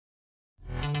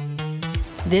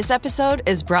This episode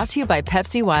is brought to you by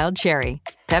Pepsi Wild Cherry.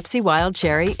 Pepsi Wild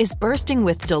Cherry is bursting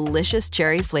with delicious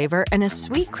cherry flavor and a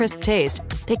sweet, crisp taste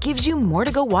that gives you more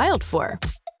to go wild for.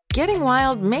 Getting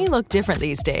wild may look different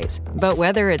these days, but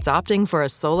whether it's opting for a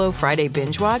solo Friday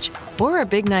binge watch or a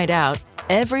big night out,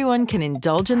 everyone can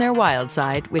indulge in their wild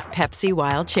side with Pepsi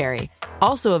Wild Cherry.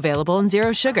 Also available in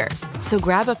Zero Sugar. So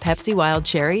grab a Pepsi Wild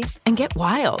Cherry and get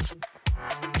wild.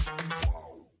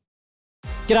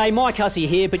 G'day, Mike Hussey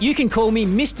here, but you can call me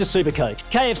Mr. Supercoach.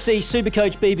 KFC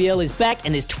Supercoach BBL is back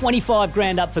and there's 25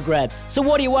 grand up for grabs. So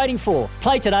what are you waiting for?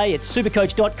 Play today at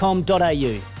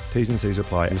supercoach.com.au. T's and C's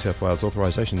apply. New South Wales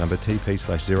authorisation number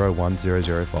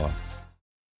TP/01005.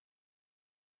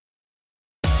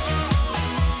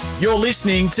 You're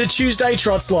listening to Tuesday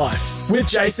Trots Life with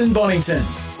Jason Bonington.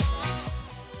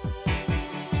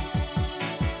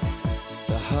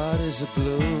 The heart is a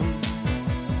blue,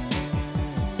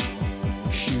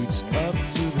 shoots up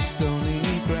through the stony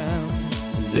ground.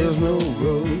 There's no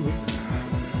road,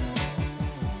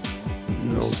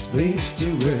 no space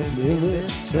to rent in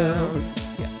this town.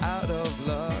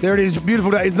 There it is, a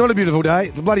beautiful day. It's not a beautiful day.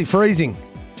 It's bloody freezing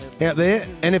out there.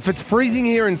 And if it's freezing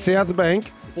here in South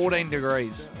Bank, 14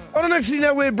 degrees. I don't actually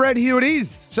know where Brad Hewitt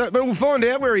is. But we'll find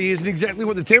out where he is and exactly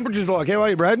what the temperature's like. How are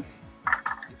you, Brad?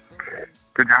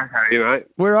 Good day. How are you, mate?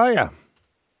 Where are you?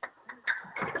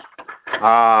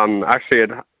 Actually,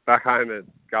 back home at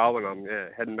Galwin. I'm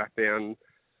heading back down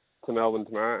to Melbourne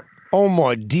tomorrow. Oh,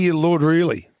 my dear Lord,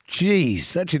 really?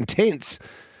 Jeez, that's intense.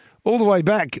 All the way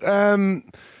back.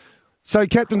 So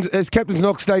has Captain's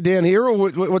Knock stayed down here, or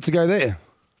what's the go there?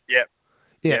 Yep.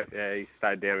 Yeah. Yeah, he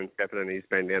stayed down in Shepparton and he's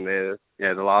been down there,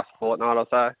 the last fortnight or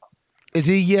so. Is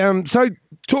he, so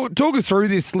talk us through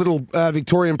this little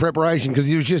Victorian preparation, because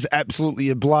he was just absolutely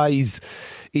ablaze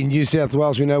in New South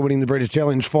Wales, we know, winning the British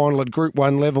Challenge final at Group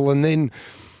 1 level. And then,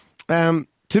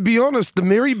 to be honest, the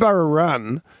Maryborough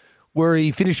run, where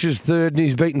he finishes third and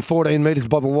he's beaten 14 metres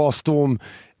by the Lost Storm,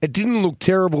 it didn't look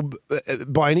terrible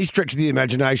by any stretch of the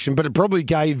imagination, but it probably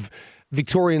gave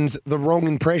Victorians the wrong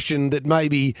impression that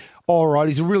maybe, all right,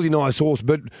 he's a really nice horse,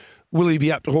 but will he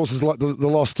be up to horses like the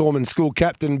Lost Storm and School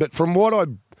Captain? But from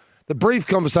the brief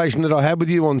conversation that I had with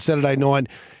you on Saturday night,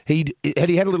 had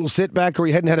he had a little setback, or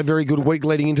he hadn't had a very good week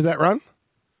leading into that run?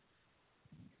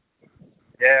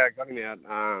 Yeah, I got him out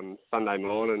Sunday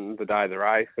morning, the day of the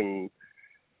race, and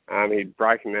he'd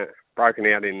broken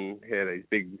out in these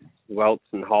big welts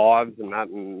and hives and that,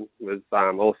 and was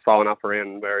all swollen up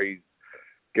around where his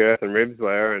girth and ribs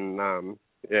were, and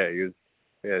he was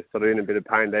sort of in a bit of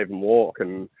pain to even walk,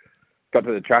 and got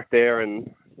to the track there,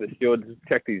 and the stewards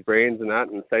checked his brains and that,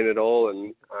 and seen it all,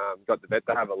 and got the vet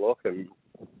to have a look, and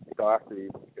so actually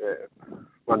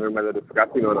wondering whether to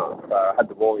scratch him or not. So I had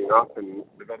to warm him up, and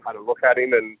the vet had a look at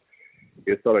him, and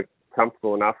he was sort of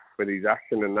comfortable enough with his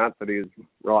action and that he was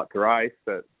right to race.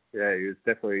 But he was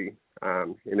definitely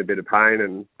in a bit of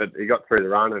pain, but he got through the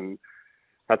run, and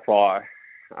that's why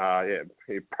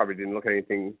he probably didn't look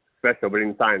anything special. But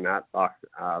in saying that,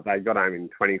 they got home in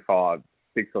 25-6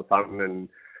 or something, and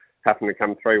happened to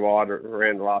come 3 wide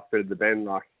around the last bit of the bend.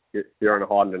 You're on a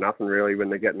hiding to nothing really when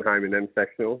they're getting home in them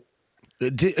sectionals.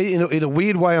 In a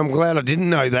weird way, I'm glad I didn't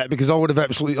know that, because I would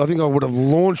have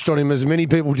launched on him, as many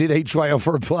people did, each way off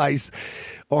for a place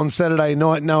on Saturday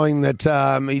night, knowing that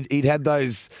he'd had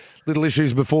those little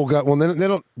issues before. Well,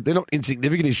 they're not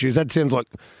insignificant issues. That sounds like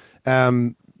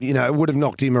it would have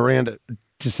knocked him around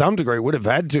to some degree, would have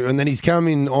had to. And then he's come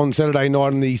in on Saturday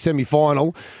night in the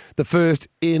semi-final, the first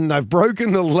in. They've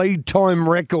broken the lead time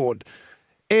record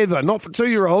ever, not for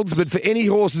 2-year-olds, but for any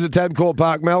horses at Tabcorp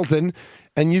Park, Melton.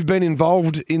 And you've been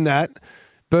involved in that,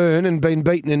 Burn, and been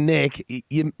beaten a neck.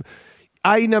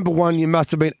 Number one, you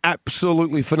must have been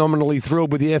absolutely phenomenally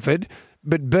thrilled with the effort.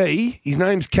 But B, his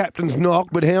name's Captain's Knock,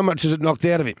 but how much has it knocked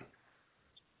out of him?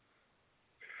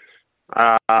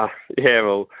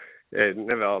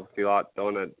 Never obviously liked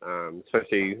doing it,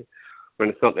 especially when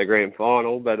it's not the grand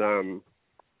final. But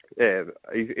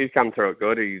he's come through it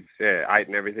good. He's ate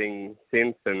and everything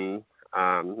since, and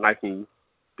Nathan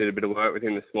did a bit of work with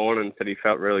him this morning and said he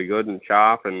felt really good and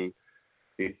sharp, and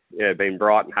he's been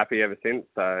bright and happy ever since.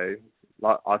 So,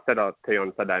 like I said to you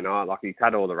on Saturday night, he's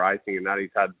had all the racing and that. He's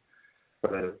had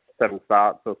 7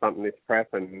 starts or something this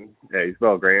prep, and he's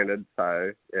well grounded.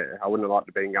 So I wouldn't have liked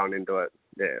to been going into it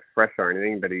fresh or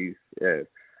anything, but he's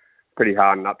pretty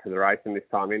hardened up to the racing this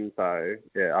time in. So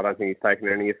I don't think he's taken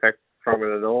any effect from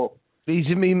it at all.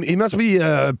 He must be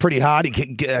a pretty hardy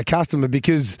customer,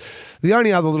 because the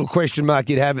only other little question mark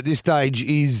you'd have at this stage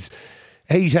is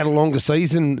he's had a longer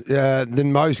season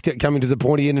than most coming to the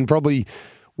pointy end, and probably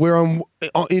we're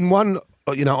in one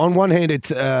on one hand,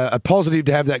 it's a positive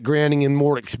to have that grounding and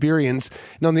more experience.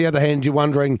 And on the other hand, you're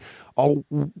wondering,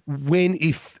 when,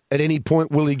 if at any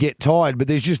point, will he get tired? But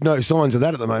there's just no signs of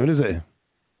that at the moment, is there?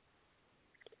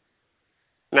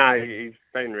 No, he's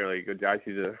been really good, Jace.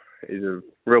 He's a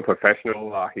real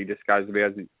professional. He just goes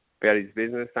about his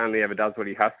business. Only ever does what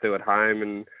he has to at home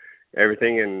and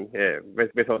everything. And yeah,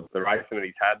 with all the racing that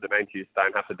he's had, that means you just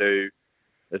don't have to do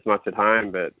as much at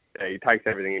home. But yeah, he takes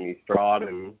everything in his stride,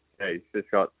 and yeah, he's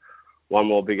just got one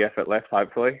more big effort left,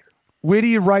 hopefully. Where do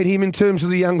you rate him in terms of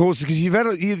the young horses? Because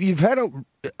you've had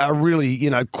a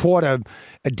really, quite a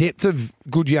depth of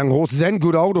good young horses and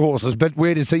good older horses. But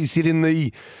where does he sit in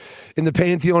the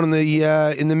pantheon and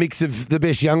in the mix of the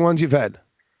best young ones you've had?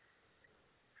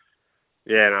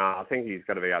 Yeah, no, I think he's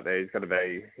got to be up there. He's got to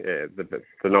be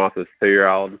the nicest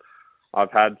 2-year-old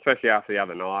I've had, especially after the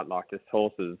other night. Like, just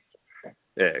horses,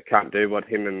 can't do what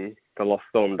him and the Lost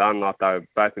Storm done. Like, they were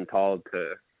both entitled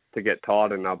to get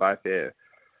tied, and they're both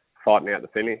fighting out the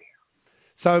finish.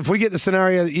 So if we get the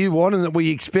scenario that you want and that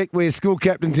we expect, where School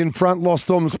Captain's in front, Lost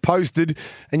Storm's posted,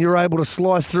 and you're able to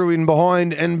slice through in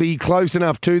behind and be close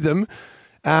enough to them,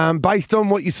 based on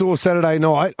what you saw Saturday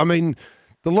night, I mean,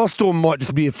 the Lost Storm might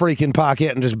just be a freaking park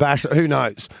out and just bash it. Who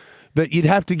knows? But you'd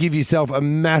have to give yourself a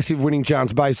massive winning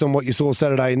chance based on what you saw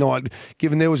Saturday night,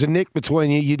 given there was a neck between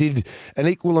you. You did an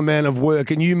equal amount of work,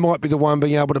 and you might be the one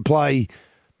being able to play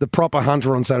the proper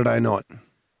hunter on Saturday night.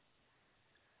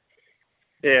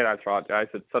 Yeah, that's right, Jace.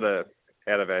 It's sort of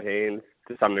out of our hands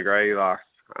to some degree. Like,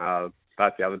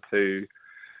 both the other two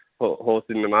horses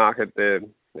in the market, they're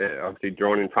obviously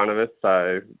drawn in front of us,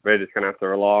 so we're just going to have to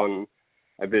rely on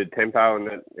a bit of tempo, and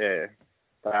they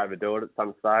overdo it at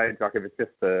some stage. Like, if it's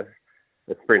just a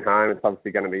sprint home, it's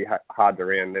obviously going to be hard to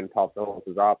round them types of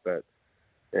horses up. But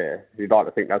yeah, you'd like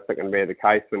to think that's not going to be the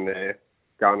case when they're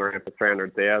going around for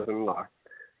 300,000. Like,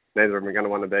 neither of them are going to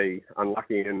want to be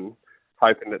unlucky and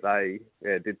hoping that they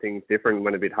did things different and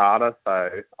went a bit harder. So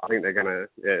I think they're going to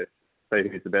see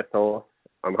who's the best horse.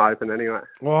 I'm hoping anyway.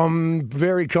 Well, I'm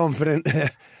very confident.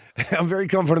 I'm very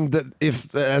confident that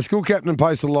if School Captain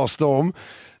posts a Lost Storm,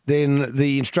 then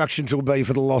the instructions will be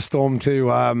for the Lost Storm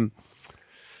to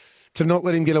not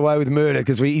let him get away with murder,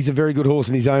 because he's a very good horse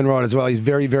in his own right as well. He's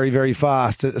very, very, very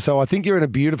fast. So I think you're in a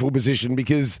beautiful position,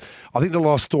 because I think the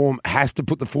Lost Storm has to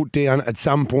put the foot down at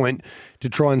some point to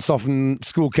try and soften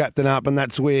School Captain up, and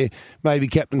that's where maybe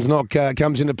Captain's Knock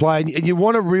comes into play. And you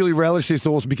want to really relish this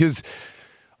horse, because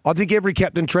I think every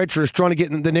Captain Treacherous trying to get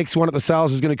the next one at the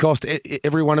sales is going to cost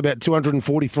everyone about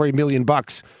 $243 million,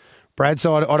 Brad.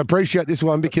 So I'd appreciate this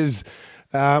one, because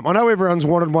I know everyone's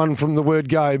wanted one from the word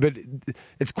go, but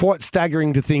it's quite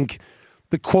staggering to think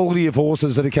the quality of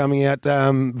horses that are coming out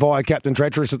via Captain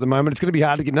Treacherous at the moment. It's going to be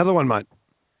hard to get another one, mate.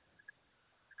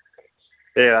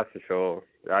 Yeah, that's for sure.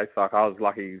 It's like, I was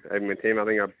lucky even with him. I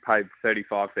think I paid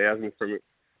 $35,000 for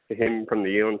him from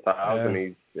the Ewan sales, and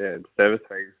his service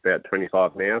fee is about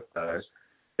 $25 now. So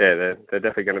yeah, they're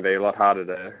definitely going to be a lot harder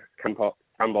to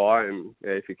come by, and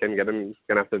if you can get them,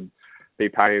 you're going to have to be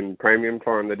paying premium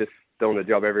for them. They're just doing the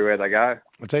job everywhere they go.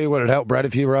 I'll tell you what, it'd help, Brad,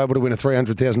 if you were able to win a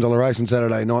 $300,000 race on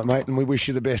Saturday night, mate, and we wish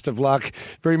you the best of luck.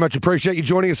 Very much appreciate you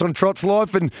joining us on Trots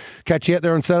Life, and catch you out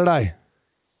there on Saturday.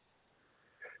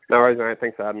 No worries, mate.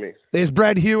 Thanks for having me. There's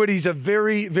Brad Hewitt. He's a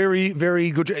very, very,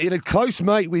 very good, in a close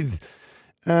mate with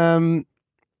former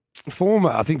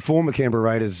Canberra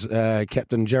Raiders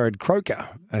captain Jared Croker,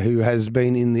 who has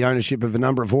been in the ownership of a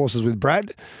number of horses with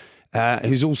Brad,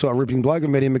 who's also a ripping bloke. I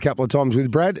met him a couple of times with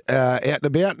Brad out and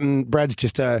about, and Brad's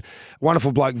just a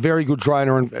wonderful bloke, very good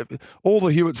trainer, and all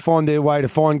the Hewitts find their way to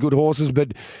find good horses,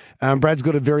 but Brad's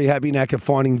got a very happy knack of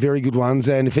finding very good ones,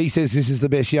 and if he says this is the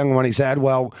best young one he's had,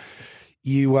 well,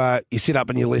 you sit up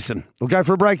and you listen. We'll go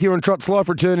for a break here on Trots Life.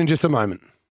 Return in just a moment.